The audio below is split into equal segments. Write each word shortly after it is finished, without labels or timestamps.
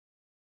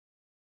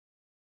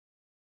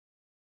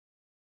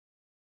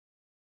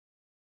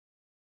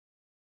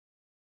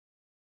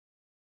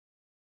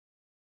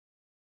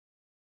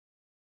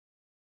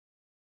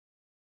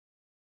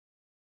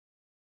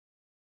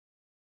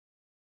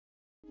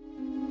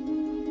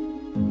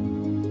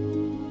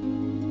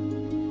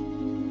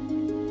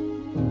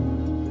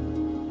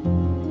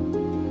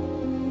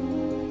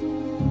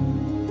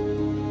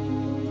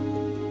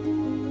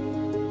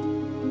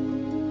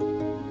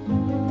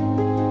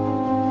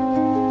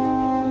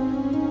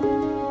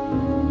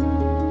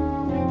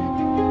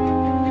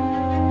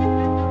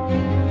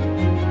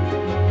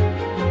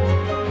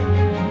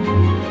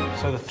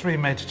three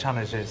major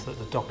challenges that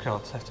the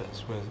Dockyard set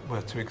us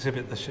were to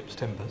exhibit the ship's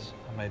timbers,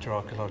 a major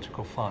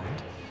archaeological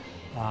find,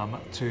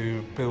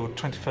 to build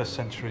 21st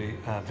century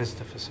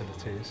visitor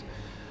facilities,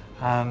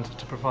 and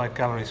to provide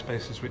gallery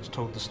spaces which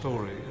told the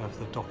story of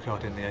the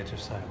dockyard in the age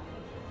of sail.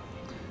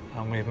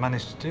 And we've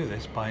managed to do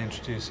this by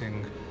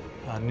introducing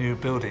a new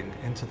building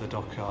into the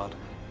dockyard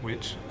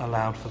which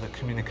allowed for the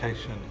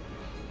communication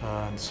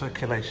and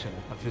circulation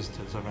of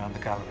visitors around the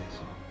galleries.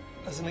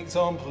 As an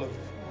example of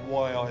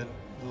why I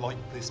like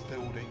this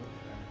building,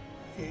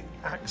 it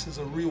acts as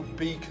a real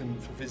beacon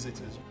for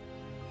visitors.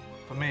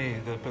 For me,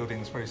 the building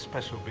is very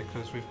special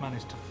because we've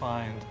managed to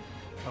find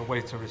a way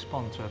to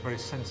respond to a very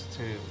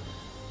sensitive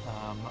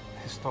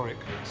historic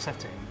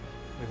setting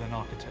with an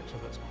architecture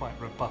that's quite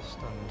robust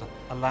and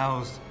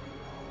allows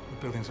the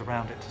buildings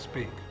around it to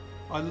speak.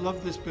 I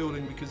love this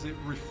building because it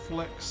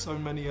reflects so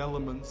many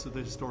elements of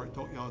the historic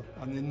dockyard,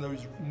 and in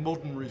those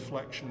modern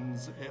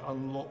reflections it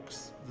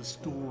unlocks the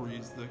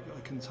stories that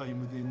are contained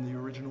within the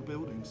original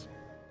buildings.